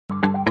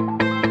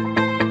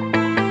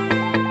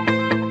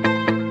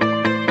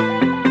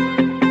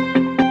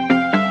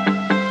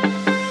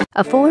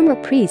a former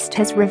priest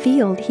has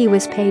revealed he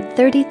was paid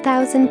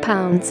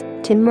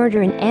 £30,000 to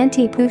murder an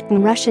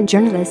anti-Putin Russian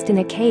journalist in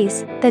a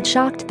case that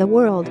shocked the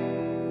world.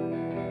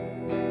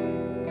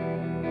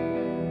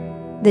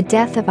 The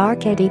death of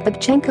Arkady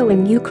Babchenko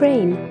in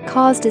Ukraine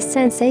caused a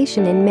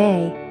sensation in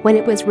May when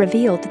it was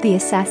revealed the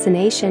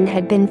assassination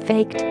had been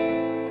faked.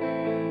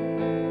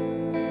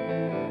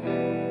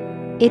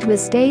 It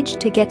was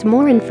staged to get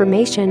more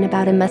information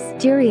about a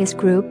mysterious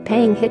group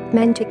paying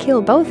hitmen to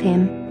kill both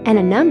him and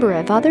a number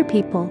of other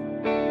people.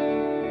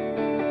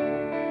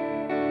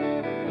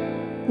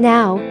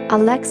 Now,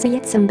 Alexei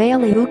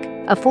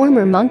Tsymbalyuk, a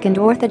former monk and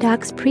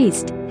Orthodox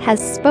priest,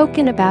 has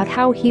spoken about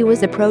how he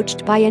was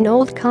approached by an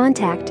old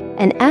contact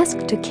and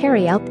asked to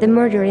carry out the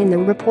murder in the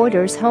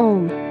reporter's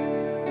home.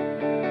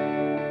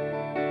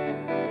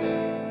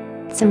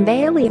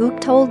 Tsymbalyuk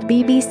told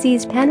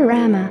BBC's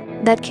Panorama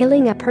that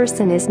killing a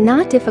person is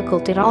not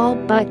difficult at all,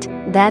 but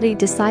that he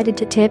decided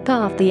to tip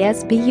off the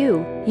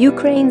SBU,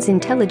 Ukraine's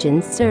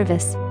intelligence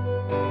service.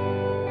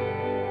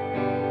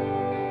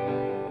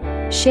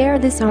 Share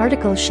this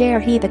article. Share.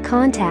 The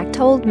contact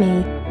told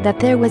me that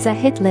there was a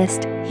hit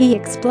list, he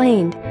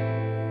explained,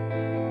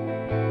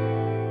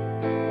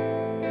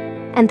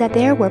 and that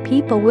there were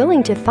people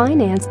willing to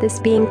finance this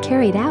being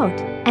carried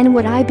out, and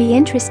would I be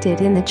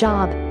interested in the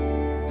job?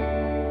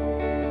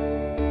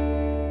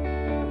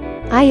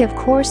 I of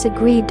course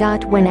agreed.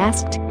 When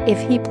asked if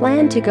he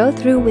planned to go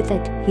through with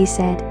it, he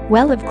said,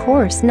 "Well, of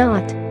course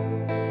not.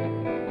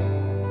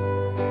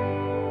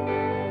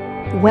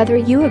 Whether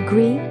you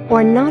agree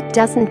or not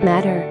doesn't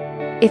matter.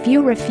 If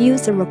you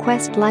refuse a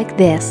request like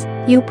this,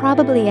 you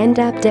probably end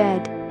up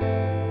dead."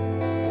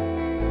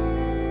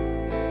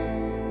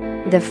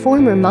 The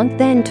former monk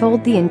then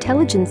told the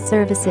intelligence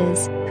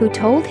services, who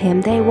told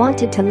him they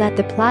wanted to let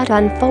the plot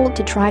unfold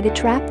to try to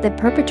trap the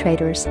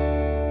perpetrators.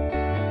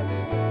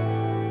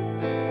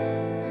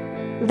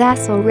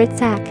 Vasyl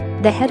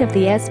Ritsak, the head of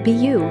the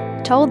SBU,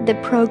 told the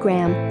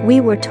program,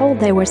 "We were told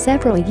there were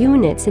several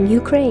units in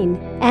Ukraine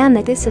and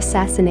that this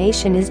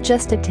assassination is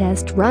just a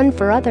test run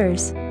for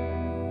others.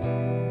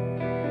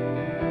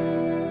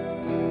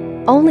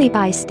 Only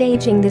by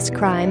staging this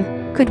crime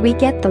could we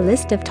get the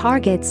list of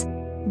targets."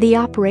 The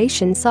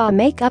operation saw a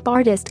makeup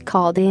artist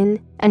called in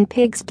and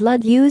pig's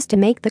blood used to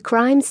make the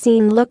crime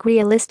scene look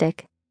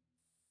realistic.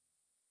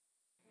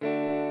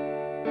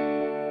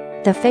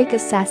 The fake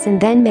assassin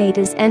then made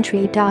his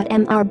entry.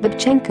 Mr.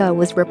 Babchenko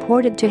was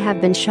reported to have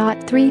been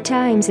shot 3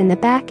 times in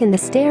the back in the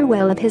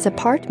stairwell of his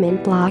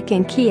apartment block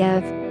in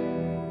Kiev.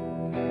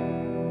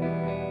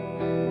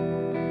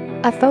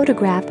 A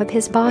photograph of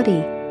his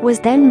body was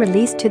then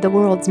released to the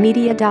world's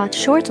media.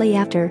 Shortly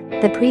after,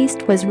 the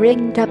priest was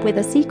rigged up with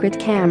a secret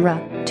camera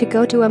to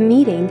go to a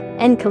meeting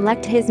and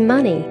collect his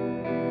money.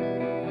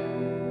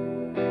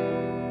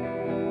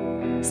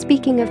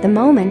 Speaking of the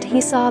moment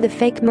he saw the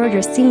fake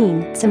murder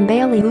scene,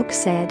 Tsymbalyuk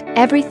said,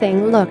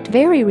 "Everything looked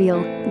very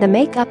real. The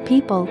makeup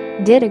people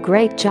did a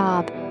great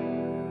job."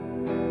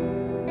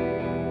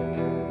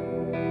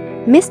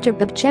 Mr.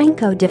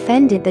 Babchenko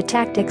defended the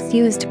tactics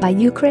used by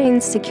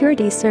Ukraine's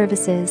security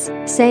services,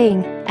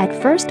 saying, "At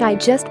first I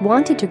just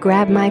wanted to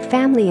grab my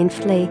family and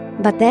flee,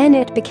 but then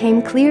it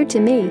became clear to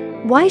me,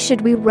 why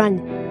should we run?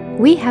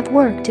 We have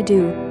work to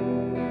do."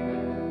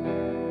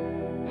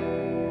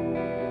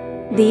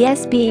 The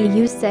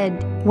SBU said,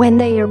 when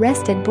they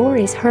arrested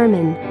Boris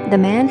Herman,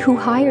 the man who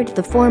hired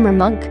the former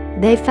monk,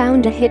 they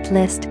found a hit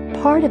list,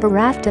 part of a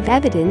raft of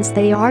evidence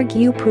they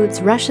argue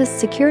proves Russia's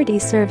security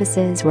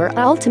services were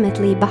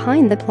ultimately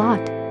behind the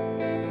plot.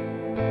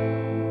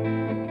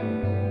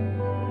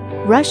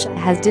 Russia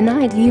has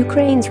denied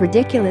Ukraine's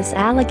ridiculous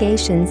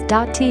allegations.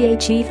 The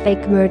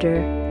fake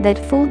murder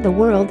that fooled the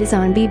world is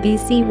on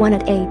BBC One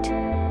at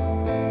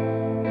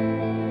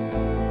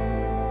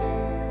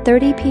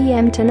 8:30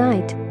 p.m.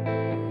 tonight.